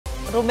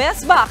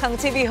Rumesbak ang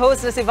TV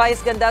host na si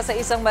Vice Ganda sa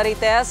isang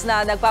marites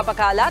na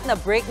nagpapakalat na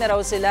break na raw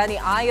sila ni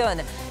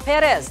Ion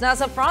Perez.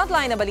 Nasa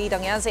frontline na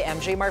balitang yan si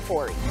MJ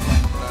Marfori.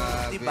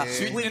 Diba?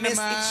 We miss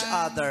each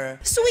other.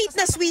 Sweet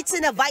na sweet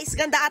sina Vice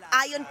Ganda at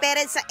Ion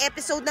Perez sa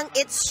episode ng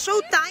It's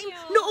Showtime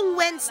noong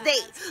Wednesday.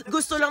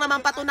 Gusto lang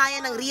naman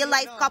patunayan ng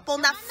real-life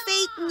couple na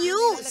fake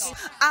news.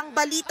 Ang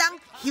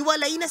balitang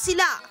hiwalay na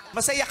sila.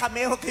 Masaya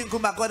kami, huwag kayong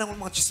gumagawa ng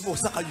mga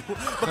chismosa kayo.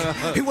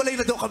 Hiwalay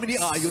na daw kami ni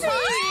Ion.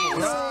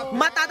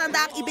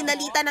 Matatanda ang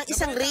ibinalita ng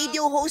isang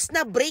radio host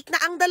na break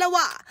na ang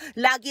dalawa.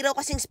 Lagi raw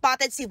kasing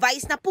spotted si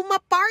Vice na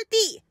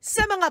pumaparty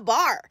sa mga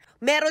bar.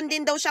 Meron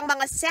din daw siyang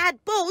mga sad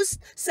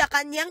post sa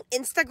kanyang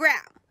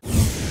Instagram.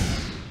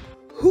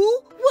 Who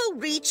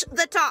will reach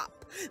the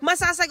top?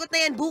 Masasagot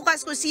na yan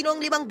bukas kung sino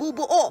ang 5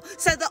 bubuo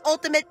sa The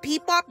Ultimate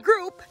P-Pop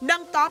Group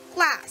ng Top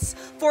Class.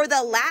 For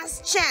the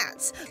last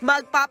chance,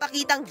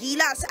 magpapakitang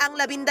gilas ang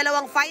 12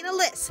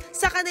 finalists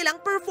sa kanilang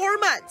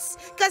performance.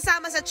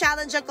 Kasama sa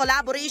challenge ang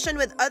collaboration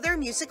with other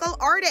musical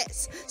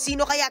artists.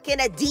 Sino kaya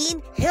kina Dean,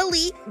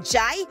 Hilly,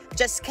 Jai,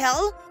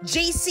 Jaskel,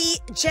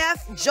 JC,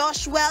 Jeff,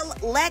 Joshua,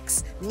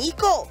 Lex,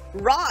 Nico,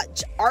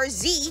 Raj,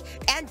 RZ,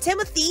 and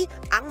Timothy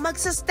ang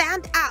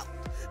magsa-stand out?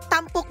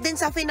 Tampok din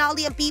sa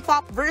finale ang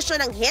P-pop version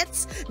ng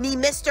hits ni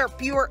Mr.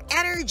 Pure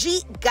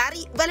Energy,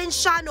 Gary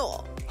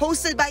Valenciano.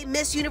 Hosted by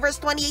Miss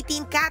Universe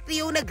 2018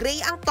 Catriona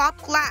Gray ang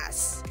Top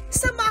Class.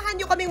 Samahan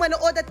niyo kaming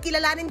manood at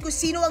kilalanin kung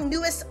sino ang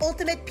newest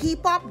Ultimate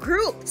P-pop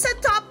group sa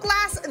Top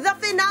Class The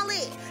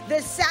Finale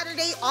this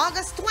Saturday,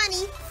 August 20,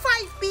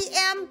 5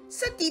 p.m.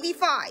 sa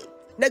TV5.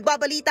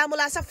 Nagbabalita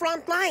mula sa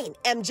Frontline,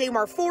 MJ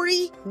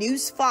Marfori,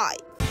 News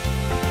 5.